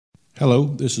Hello,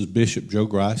 this is Bishop Joe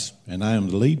Grice, and I am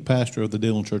the lead pastor of the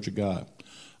Dillon Church of God.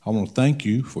 I want to thank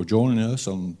you for joining us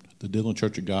on the Dillon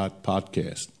Church of God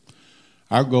podcast.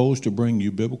 Our goal is to bring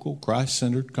you biblical,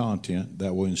 Christ-centered content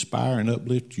that will inspire and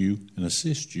uplift you and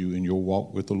assist you in your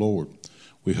walk with the Lord.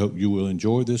 We hope you will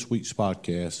enjoy this week's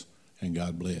podcast, and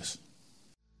God bless.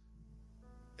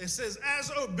 It says,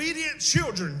 as obedient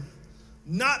children,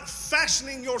 not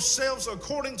fashioning yourselves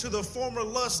according to the former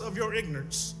lusts of your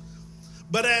ignorance,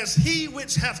 but as he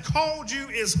which hath called you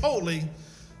is holy,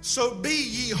 so be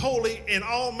ye holy in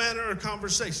all manner of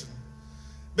conversation.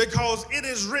 Because it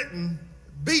is written,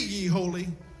 be ye holy,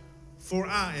 for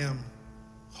I am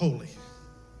holy.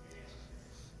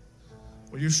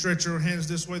 Will you stretch your hands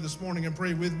this way this morning and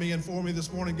pray with me and for me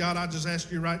this morning? God, I just ask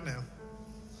you right now.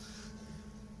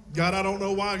 God, I don't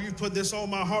know why you put this on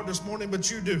my heart this morning,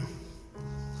 but you do.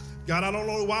 God, I don't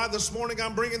know why this morning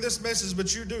I'm bringing this message,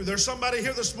 but you do. There's somebody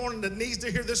here this morning that needs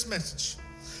to hear this message.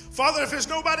 Father, if it's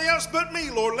nobody else but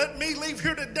me, Lord, let me leave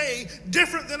here today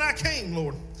different than I came,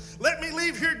 Lord. Let me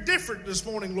leave here different this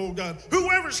morning, Lord God.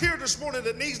 Whoever's here this morning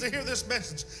that needs to hear this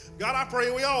message, God, I pray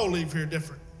we all leave here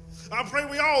different. I pray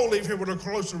we all leave here with a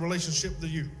closer relationship to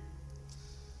you.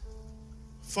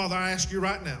 Father, I ask you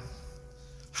right now,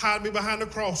 hide me behind the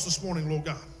cross this morning, Lord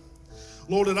God.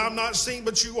 Lord, that I'm not seen,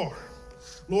 but you are.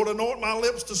 Lord, anoint my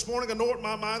lips this morning, anoint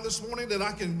my mind this morning, that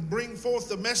I can bring forth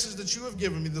the message that you have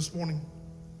given me this morning.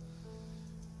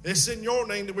 It's in your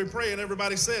name that we pray, and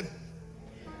everybody said,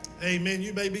 amen.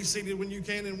 You may be seated when you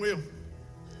can and will.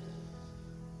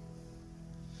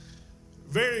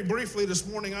 Very briefly this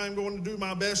morning, I'm going to do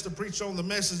my best to preach on the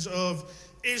message of,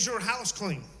 is your house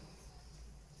clean?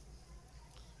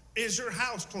 Is your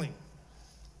house clean?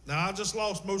 Now, I just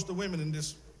lost most of the women in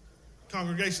this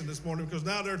congregation this morning because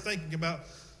now they're thinking about,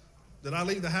 did I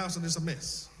leave the house and it's a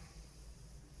mess?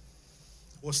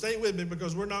 Well, stay with me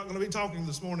because we're not going to be talking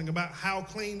this morning about how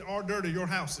clean or dirty your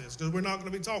house is, because we're not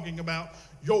going to be talking about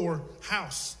your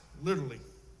house, literally.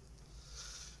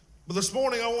 But this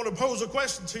morning I want to pose a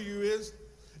question to you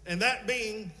and that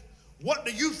being, what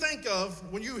do you think of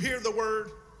when you hear the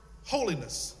word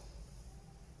holiness?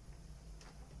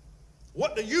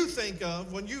 What do you think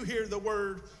of when you hear the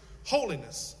word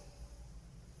holiness?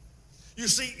 You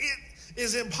see, it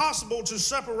is impossible to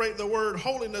separate the word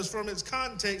holiness from its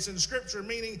context in Scripture,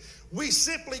 meaning we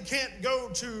simply can't go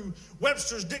to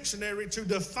Webster's dictionary to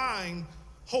define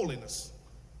holiness.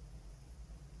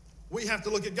 We have to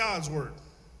look at God's word.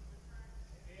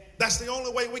 That's the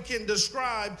only way we can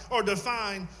describe or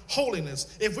define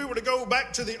holiness. If we were to go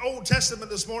back to the Old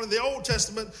Testament this morning, the Old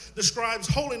Testament describes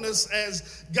holiness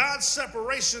as God's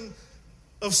separation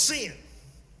of sin,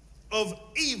 of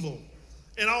evil,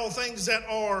 and all things that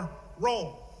are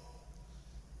wrong.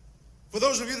 For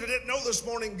those of you that didn't know this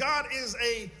morning, God is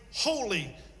a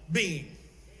holy being,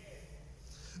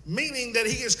 meaning that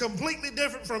he is completely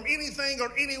different from anything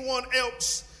or anyone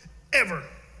else ever.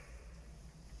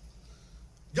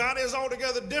 God is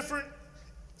altogether different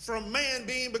from man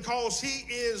being because he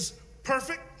is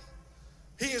perfect,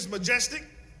 he is majestic,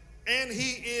 and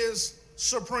he is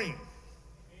supreme.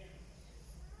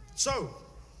 So,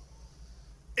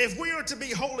 if we are to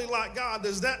be holy like God,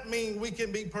 does that mean we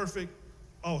can be perfect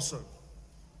also?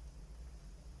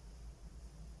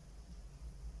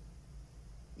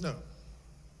 No.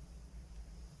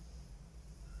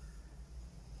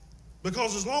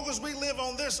 Because as long as we live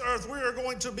on this earth, we are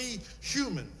going to be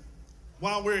human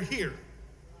while we're here.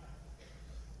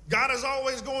 God is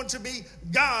always going to be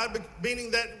God,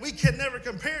 meaning that we can never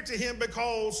compare to him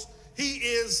because he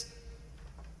is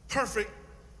perfect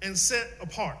and set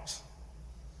apart.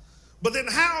 But then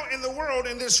how in the world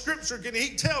in this scripture can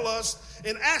he tell us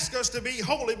and ask us to be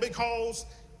holy because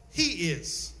he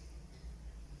is?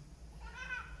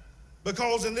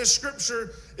 Because in this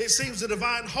scripture, it seems to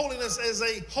define holiness as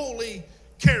a holy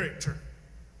character.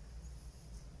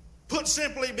 Put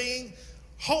simply, being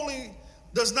holy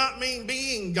does not mean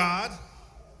being God.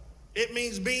 It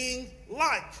means being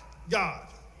like God.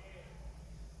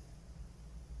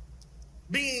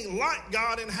 Being like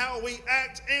God in how we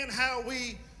act and how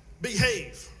we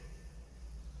behave.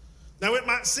 Now, it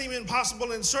might seem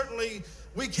impossible, and certainly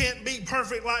we can't be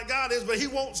perfect like God is, but he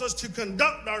wants us to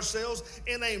conduct ourselves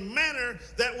in a manner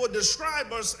that would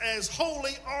describe us as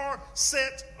holy or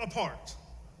set apart.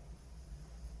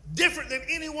 Different than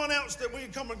anyone else that we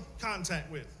come in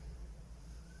contact with.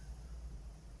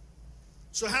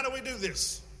 So how do we do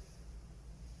this?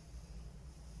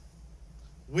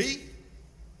 We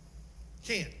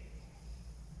can't.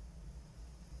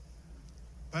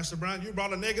 Pastor Brian, you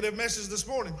brought a negative message this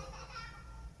morning.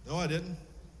 No, I didn't.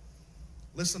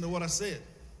 Listen to what I said.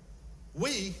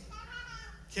 We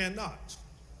cannot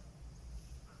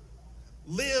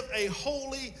live a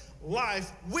holy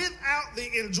life without the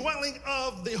indwelling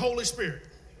of the Holy Spirit.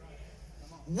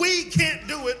 We can't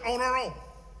do it on our own.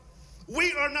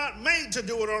 We are not made to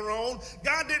do it on our own.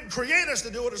 God didn't create us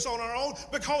to do it on our own,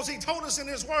 because he told us in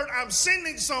his word, I'm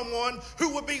sending someone who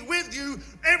will be with you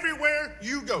everywhere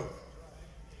you go.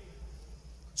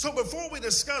 So before we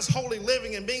discuss holy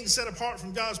living and being set apart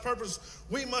from God's purpose,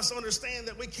 we must understand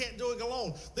that we can't do it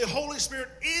alone. The Holy Spirit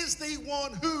is the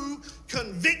one who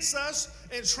convicts us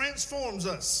and transforms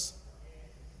us.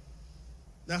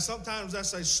 Now, sometimes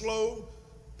that's a slow,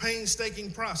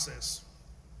 painstaking process.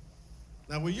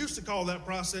 Now, we used to call that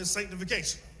process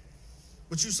sanctification.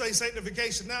 But you say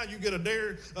sanctification now, you get a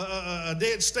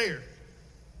dead stare.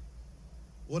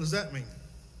 What does that mean?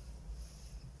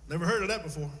 Never heard of that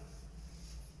before.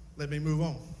 Let me move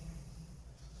on.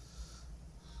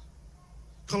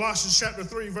 Colossians chapter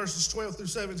 3, verses 12 through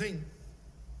 17.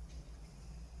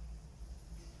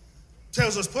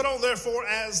 Tells us, put on therefore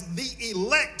as the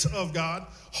elect of God,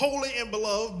 holy and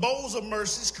beloved, bowls of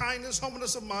mercies, kindness,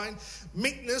 humbleness of mind,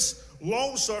 meekness,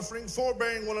 long-suffering,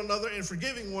 forbearing one another, and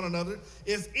forgiving one another.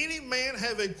 If any man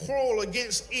have a quarrel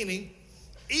against any,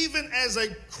 even as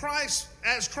Christ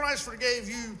forgave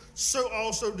you, so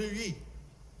also do ye.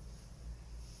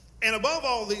 And above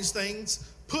all these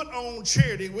things, put on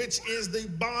charity, which is the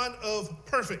bond of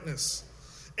perfectness.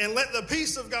 And let the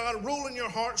peace of God rule in your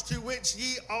hearts, to which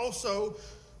ye also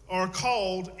are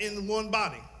called in one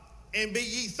body. And be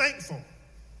ye thankful.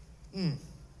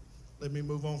 Let me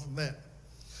move on from that.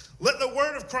 Let the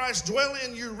word of Christ dwell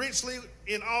in you richly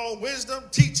in all wisdom,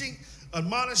 teaching,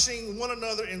 admonishing one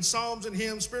another in psalms and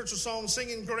hymns, spiritual songs,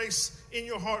 singing grace in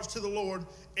your hearts to the Lord.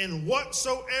 And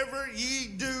whatsoever ye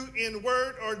do in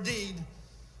word or deed,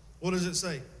 what does it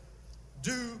say?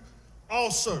 Do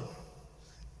also.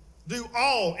 Do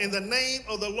all in the name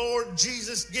of the Lord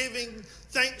Jesus, giving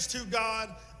thanks to God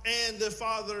and the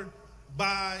Father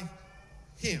by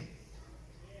him.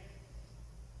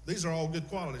 These are all good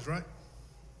qualities, right?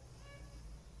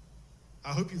 I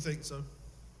hope you think so.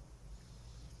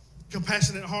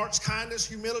 Compassionate hearts, kindness,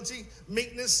 humility,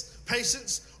 meekness,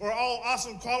 patience are all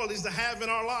awesome qualities to have in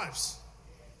our lives.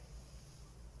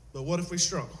 But what if we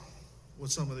struggle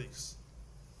with some of these?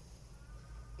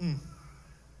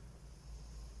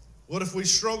 What if we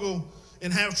struggle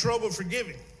and have trouble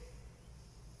forgiving?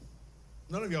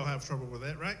 None of y'all have trouble with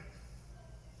that, right?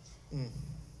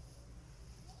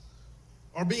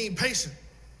 Or being patient.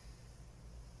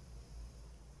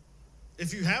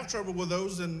 If you have trouble with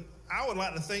those, then I would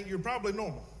like to think you're probably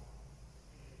normal.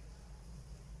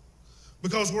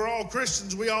 Because we're all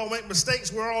Christians, we all make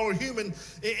mistakes, we're all human.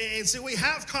 And see, we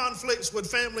have conflicts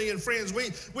with family and friends.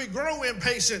 We grow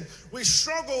impatient. We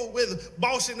struggle with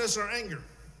bossiness or anger.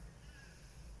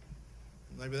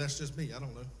 Maybe that's just me, I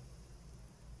don't know.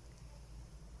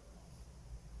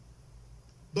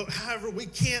 But however, we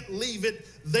can't leave it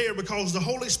there, because the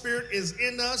Holy Spirit is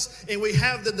in us and we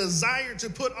have the desire to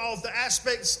put off the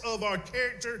aspects of our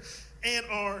character and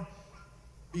our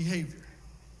behavior.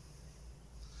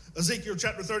 Ezekiel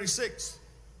chapter 36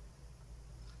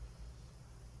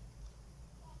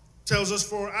 tells us,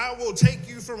 for I will take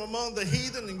you from among the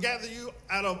heathen and gather you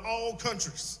out of all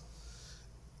countries,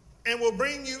 and will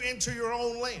bring you into your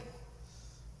own land.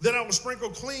 Then I will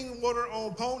sprinkle clean water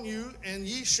upon you, and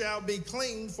ye shall be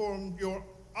clean from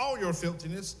all your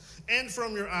filthiness, and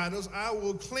from your idols I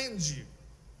will cleanse you.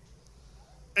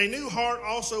 A new heart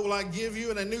also will I give you,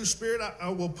 and a new spirit I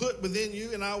will put within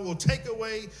you, and I will take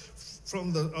away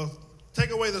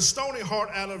the stony heart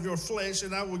out of your flesh,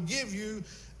 and I will give you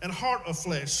an heart of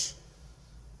flesh.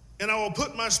 And I will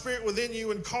put my spirit within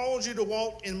you and cause you to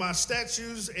walk in my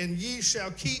statutes, and ye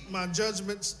shall keep my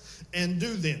judgments and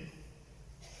do them.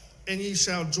 And ye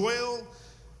shall dwell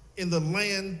in the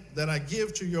land that I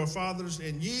give to your fathers,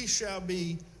 and ye shall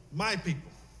be my people,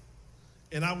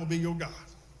 and I will be your God.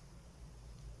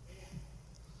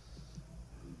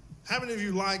 How many of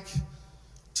you like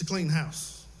to clean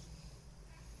house?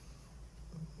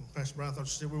 Pastor Brian, I thought you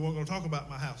said we weren't going to talk about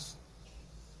my house.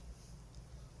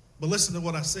 But listen to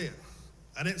what I said.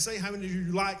 I didn't say how many of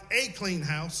you like a clean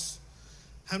house.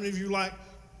 How many of you like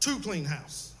to clean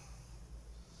house?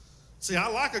 See, I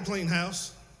like a clean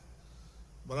house,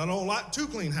 but I don't like to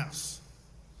clean house.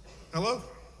 Hello?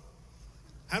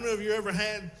 How many of you ever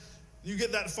you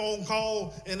get that phone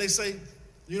call and they say,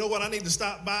 you know what, I need to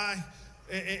stop by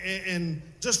and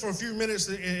just for a few minutes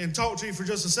and talk to you for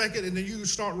just a second, and then you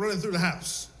start running through the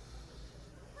house?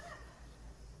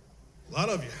 A lot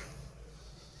of you.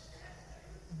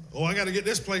 Oh, I got to get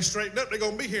this place straightened up. They're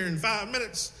going to be here in 5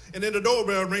 minutes. And then the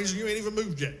doorbell rings and you ain't even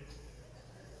moved yet.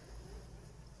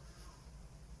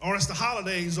 or it's the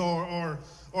holidays, or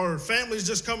families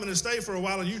just coming to stay for a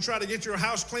while, and you try to get your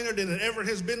house cleaner than it ever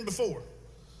has been before.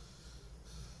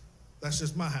 That's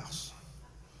just my house.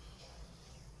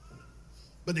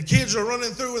 But the kids are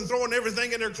running through and throwing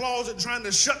everything in their closet, trying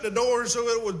to shut the door so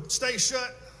it would stay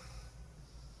shut.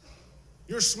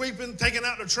 You're sweeping, taking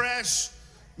out the trash,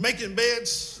 making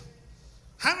beds.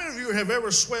 How many of you have ever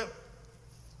swept,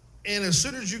 and as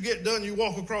soon as you get done, you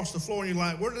walk across the floor and you're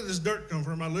like, where did this dirt come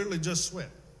from? I literally just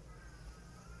swept.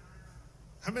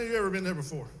 How many of you ever been there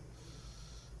before?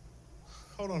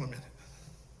 Hold on a minute.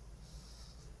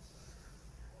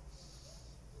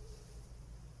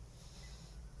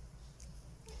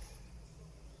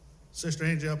 Sister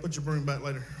Angie, I'll put your broom back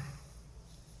later.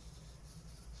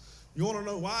 You want to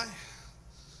know why?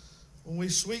 When we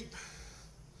sweep,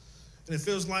 and it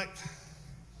feels like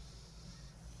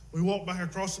we walk back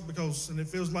across it and it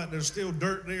feels like there's still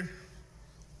dirt there.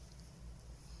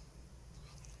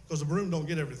 Because the broom don't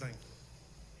get everything.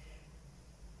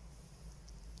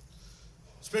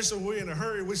 Especially when we're in a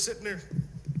hurry, we're sitting there.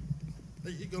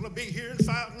 You're going to be here in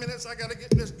 5 minutes. I got to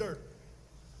get this dirt.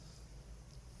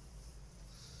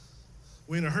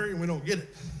 We're in a hurry and we don't get it.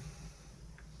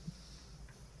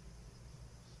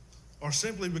 Or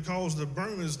simply because the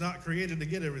broom is not created to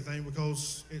get everything,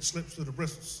 because it slips through the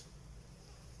bristles.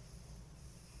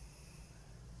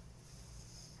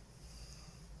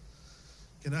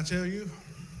 Can I tell you?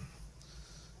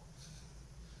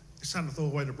 It's time to throw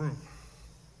away the broom.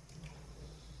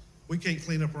 We can't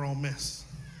clean up our own mess.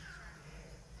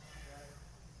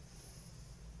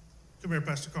 Come here,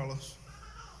 Pastor Carlos.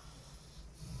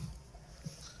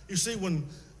 You see, when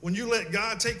you let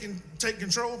God take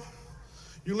control,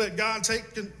 you let God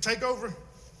take over,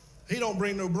 he don't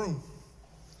bring no broom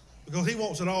because he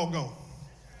wants it all gone.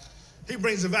 He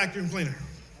brings a vacuum cleaner.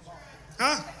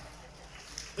 Huh?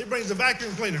 He brings a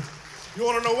vacuum cleaner. You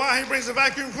want to know why he brings a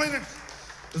vacuum cleaner?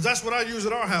 Because that's what I use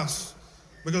at our house.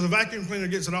 Because a vacuum cleaner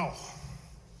gets it all.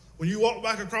 When you walk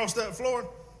back across that floor,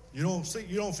 you don't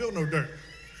feel no dirt.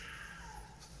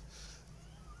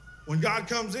 When God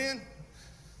comes in,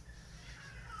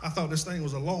 I thought this thing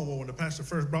was a lawnmower when the pastor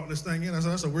first brought this thing in. I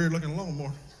said, that's a weird looking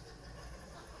lawnmower.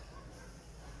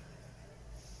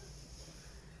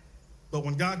 But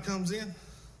when God comes in,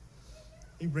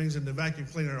 he brings in the vacuum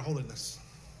cleaner of holiness.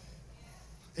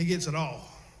 He gets it all.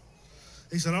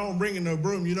 He said, I don't bring in no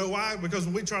broom. You know why? Because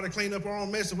when we try to clean up our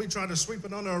own mess and we try to sweep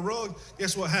it under a rug,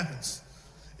 guess what happens?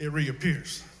 It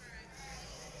reappears.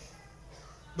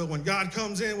 But when God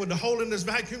comes in with the holiness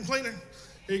vacuum cleaner,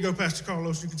 here you go, Pastor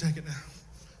Carlos, you can take it now.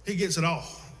 He gets it all.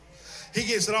 He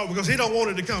gets it all because he don't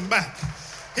want it to come back.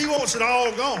 He wants it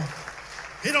all gone.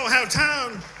 He don't have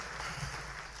time.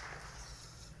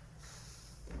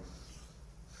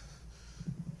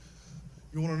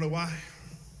 You want to know why?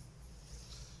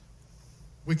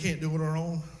 We can't do it on our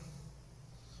own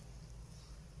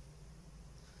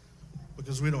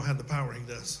because we don't have the power he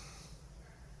does.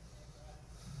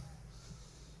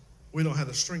 We don't have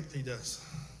the strength he does.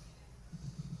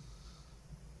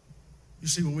 You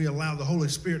see, when we allow the Holy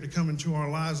Spirit to come into our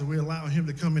lives and we allow him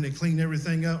to come in and clean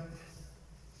everything up,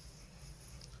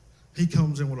 he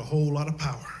comes in with a whole lot of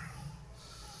power.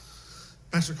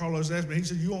 Pastor Carlos asked me, he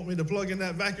said, you want me to plug in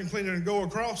that vacuum cleaner and go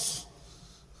across?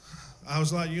 I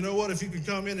was like, you know what, if you could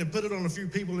come in and put it on a few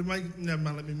people, it might, never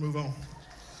mind, let me move on.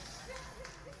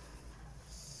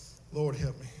 Lord,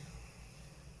 help me.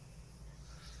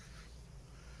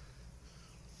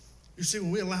 You see,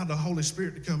 when we allow the Holy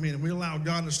Spirit to come in and we allow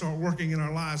God to start working in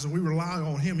our lives and we rely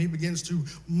on him, he begins to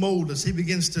mold us. He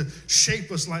begins to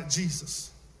shape us like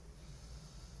Jesus.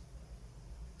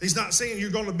 He's not saying you're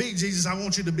going to be Jesus. I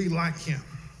want you to be like him.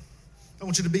 I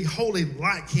want you to be holy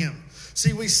like him.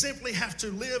 See, we simply have to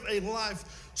live a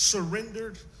life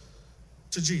surrendered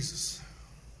to Jesus.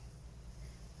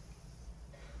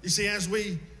 You see, as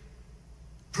we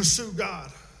pursue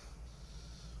God,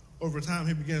 over time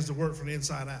he begins to work from the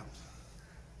inside out.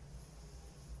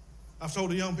 I've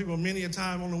told the young people many a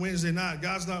time on the Wednesday night,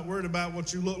 God's not worried about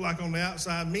what you look like on the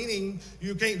outside, meaning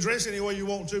you can't dress any way you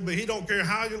want to, but he don't care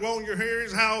how long your hair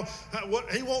is,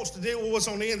 what he wants to deal with what's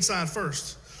on the inside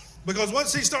first. Because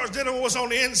once he starts dealing with what's on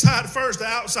the inside first, the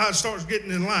outside starts getting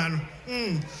in line.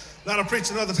 That'll preach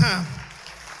another time.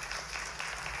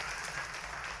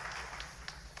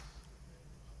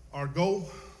 Our goal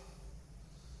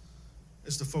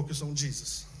is to focus on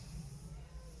Jesus.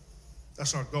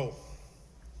 That's our goal.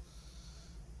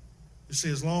 You see,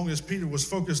 as long as Peter was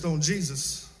focused on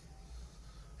Jesus,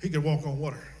 he could walk on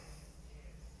water.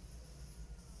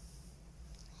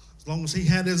 As long as he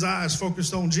had his eyes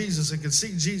focused on Jesus and could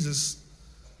see Jesus,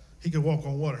 he could walk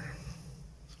on water.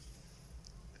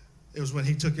 It was when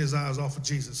he took his eyes off of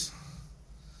Jesus,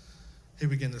 he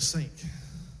began to sink.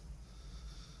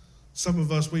 Some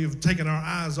of us, we have taken our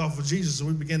eyes off of Jesus and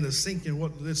we begin to sink in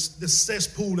what this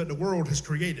cesspool that the world has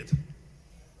created.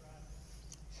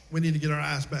 We need to get our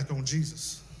eyes back on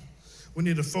Jesus. We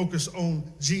need to focus on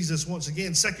Jesus once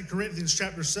again. 2 Corinthians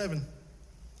chapter 7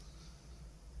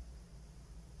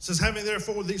 says, having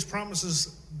therefore these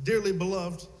promises, dearly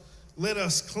beloved, let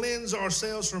us cleanse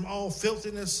ourselves from all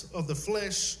filthiness of the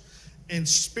flesh and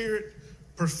spirit,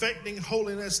 perfecting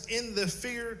holiness in the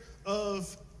fear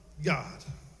of God.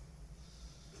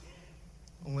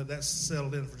 I'll let that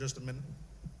settle in for just a minute.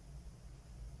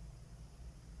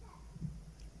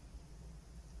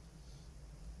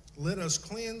 Let us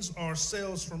cleanse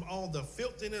ourselves from all the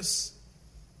filthiness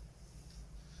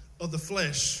of the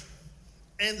flesh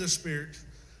and the spirit,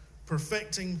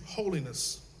 perfecting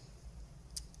holiness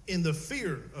in the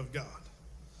fear of God.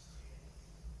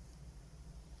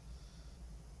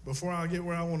 Before I get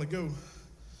where I want to go,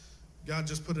 God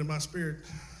just put in my spirit,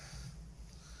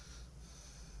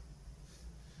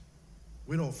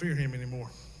 we don't fear him anymore.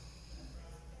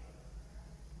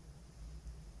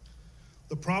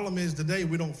 The problem is today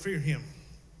we don't fear him.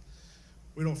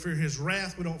 We don't fear his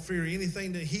wrath. We don't fear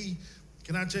anything that he...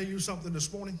 Can I tell you something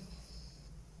this morning?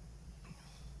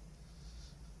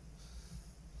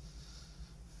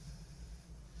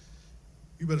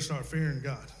 You better start fearing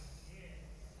God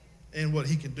and what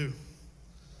he can do.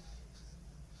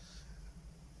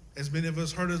 As many of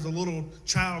us heard as a little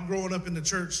child growing up in the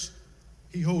church,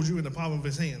 he holds you in the palm of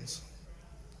his hands.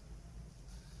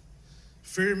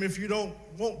 Fear him if you don't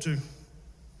want to.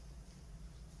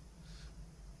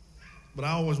 But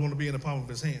I always want to be in the palm of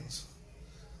his hands,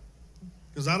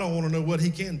 because I don't want to know what he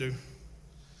can do.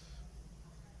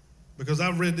 Because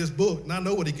I've read this book and I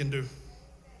know what he can do.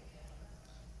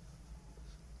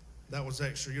 That was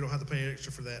extra. You don't have to pay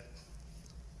extra for that.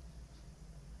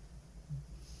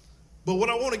 But what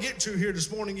I want to get to here this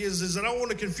morning is that I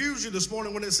want to confuse you this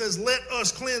morning when it says, let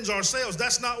us cleanse ourselves.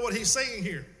 That's not what he's saying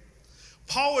here.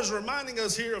 Paul is reminding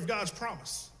us here of God's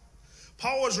promise.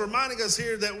 Paul is reminding us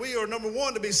here that we are, number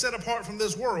one, to be set apart from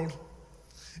this world.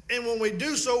 And when we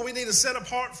do so, we need to set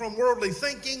apart from worldly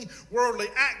thinking, worldly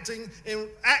acting. And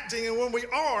when we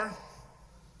are,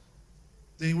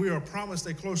 then we are promised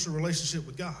a closer relationship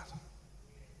with God.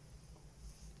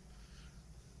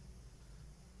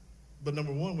 But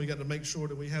number one, we got to make sure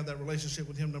that we have that relationship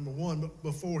with him, number one, but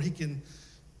before he can,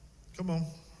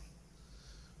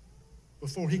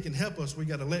 before he can help us, we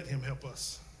got to let him help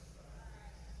us.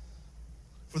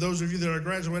 For those of you that are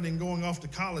graduating, going off to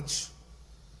college,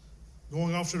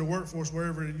 going off to the workforce,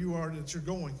 wherever you are that you're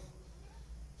going,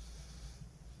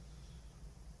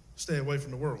 stay away from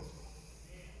the world.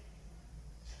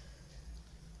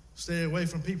 Stay away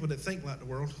from people that think like the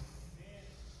world.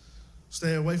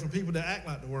 Stay away from people that act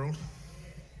like the world.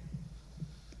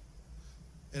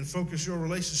 And focus your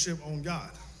relationship on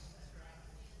God.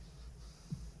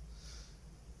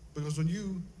 Because when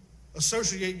you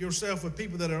associate yourself with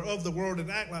people that are of the world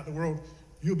and act like the world,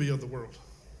 you'll be of the world.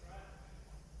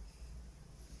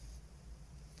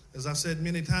 As I said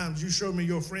many times, you show me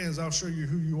your friends, I'll show you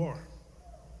who you are.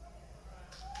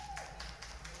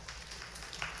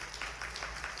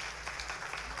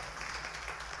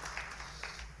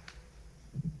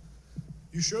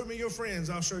 You show me your friends,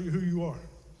 I'll show you who you are.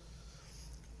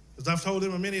 Because I've told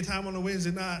them many a time on a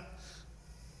Wednesday night,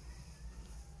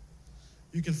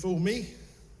 you can fool me,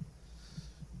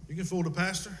 you can fool the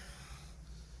pastor,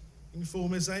 you can fool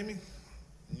Miss Amy,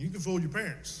 and you can fool your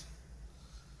parents.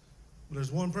 But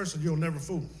there's one person you'll never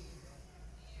fool,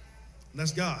 and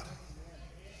that's God.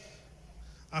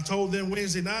 I told them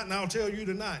Wednesday night, and I'll tell you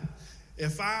tonight,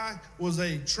 if I was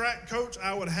a track coach,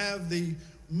 I would have the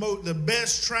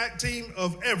best track team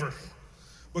of ever,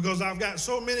 because I've got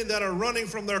so many that are running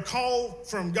from their call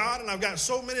from God, and I've got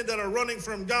so many that are running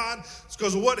from God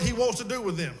because of what he wants to do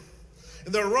with them.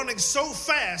 And they're running so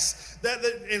fast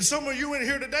and some of you in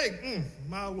here today,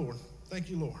 my Lord, thank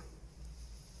you, Lord.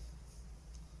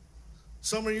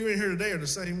 Some of you in here today are the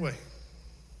same way.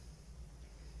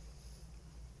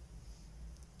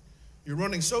 You're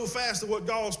running so fast to what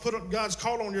God's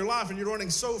called on your life, and you're running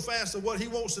so fast to what he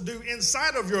wants to do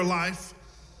inside of your life.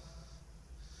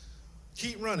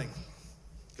 Keep running,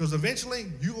 because eventually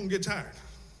you're going to get tired.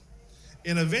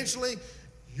 And eventually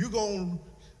you're going to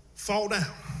fall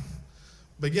down.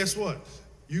 But guess what?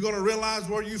 You're going to realize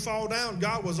where you fall down,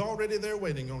 God was already there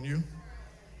waiting on you.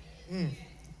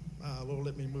 Lord,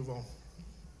 let me move on.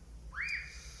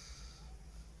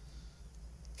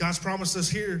 God's promised us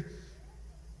here,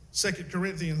 2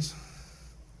 Corinthians,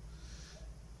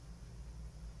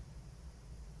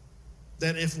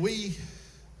 that if we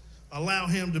allow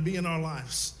him to be in our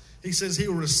lives, he says he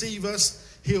will receive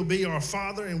us, he'll be our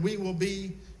Father, and we will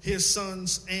be his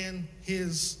sons and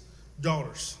his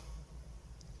daughters.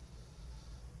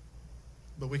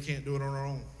 But we can't do it on our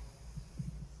own.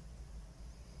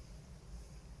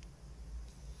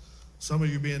 Some of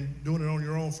you have been doing it on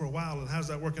your own for a while, and how's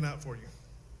that working out for you?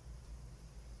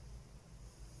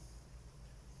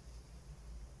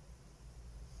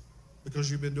 Because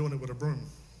you've been doing it with a broom.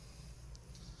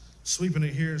 Sweeping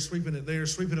it here, sweeping it there,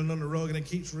 sweeping it under the rug, and it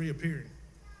keeps reappearing.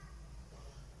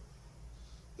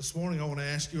 This morning I want to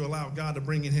ask you to allow God to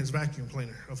bring in his vacuum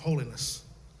cleaner of holiness.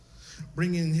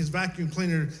 Bring in his vacuum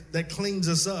cleaner that cleans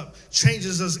us up,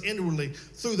 changes us inwardly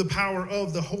through the power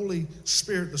of the Holy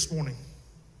Spirit this morning.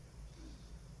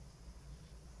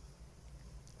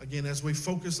 Again, as we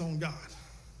focus on God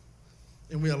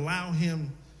and we allow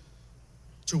him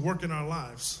to work in our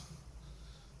lives,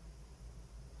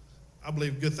 I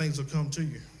believe good things will come to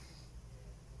you.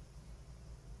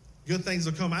 Good things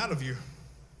will come out of you.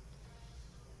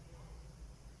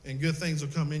 And good things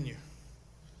will come in you.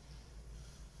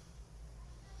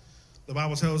 The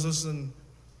Bible tells us in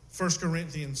 1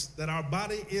 Corinthians that our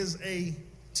body is a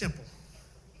temple.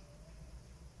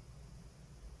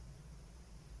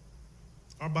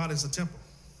 Our body is a temple.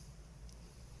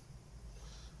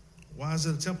 Why is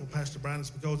it a temple, Pastor Brian?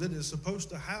 It's because it is supposed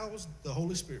to house the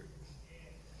Holy Spirit.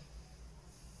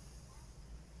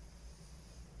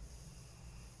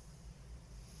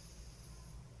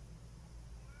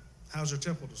 How's your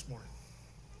temple this morning?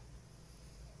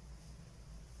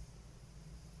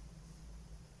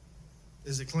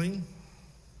 Is it clean?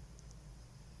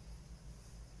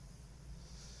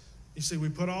 You see, we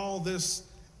put all this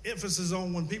emphasis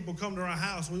on when people come to our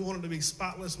house. We want it to be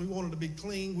spotless. We want it to be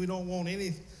clean. We don't want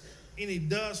any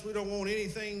dust. We don't want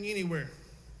anything anywhere.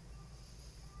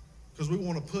 Because we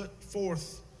want to put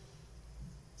forth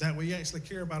that we actually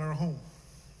care about our home.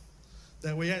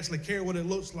 That we actually care what it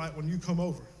looks like when you come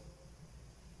over.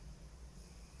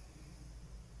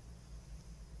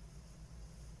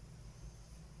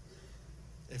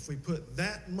 If we put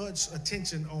that much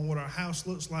attention on what our house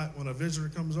looks like when a visitor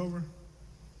comes over,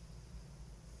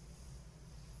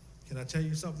 can I tell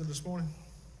you something this morning?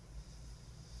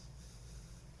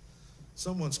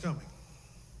 Someone's coming.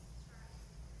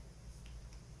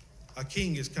 A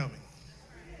king is coming.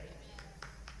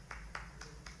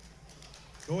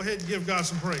 Go ahead and give God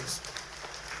some praise.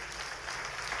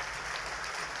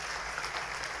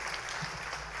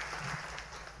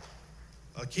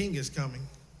 A king is coming.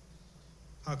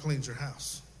 How clean's your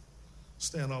house?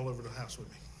 Stand all over the house with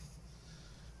me.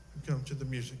 Come to the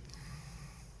music.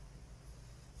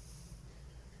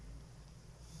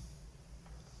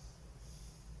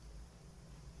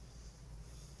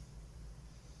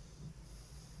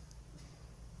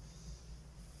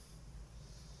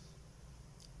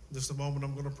 Just a moment,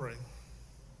 I'm going to pray.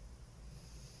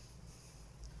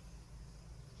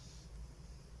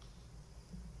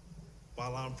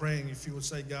 While I'm praying, if you would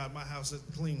say, God, my house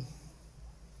isn't clean.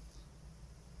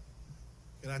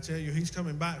 Can I tell you, he's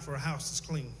coming back for a house that's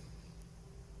clean.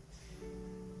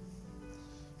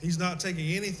 He's not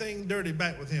taking anything dirty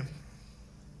back with him.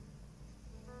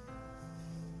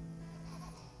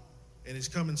 And he's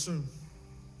coming soon.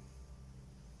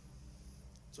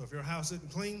 So if your house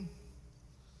isn't clean,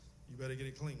 you better get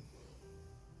it clean.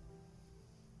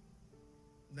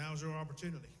 Now's your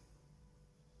opportunity.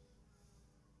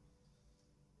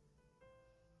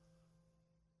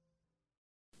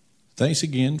 Thanks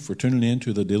again for tuning in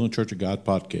to the Dillon Church of God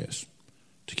podcast.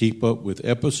 To keep up with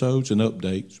episodes and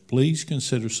updates, please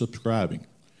consider subscribing.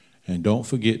 And don't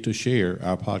forget to share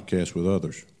our podcast with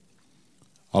others.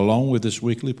 Along with this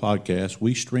weekly podcast,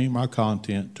 we stream our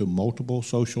content to multiple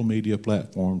social media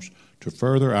platforms to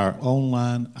further our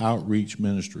online outreach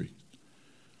ministry.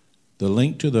 The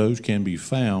link to those can be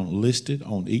found listed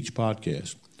on each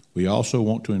podcast. We also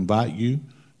want to invite you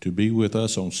to be with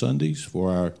us on Sundays for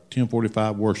our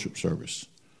 1045 worship service.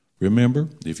 Remember,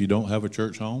 if you don't have a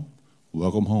church home,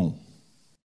 welcome home.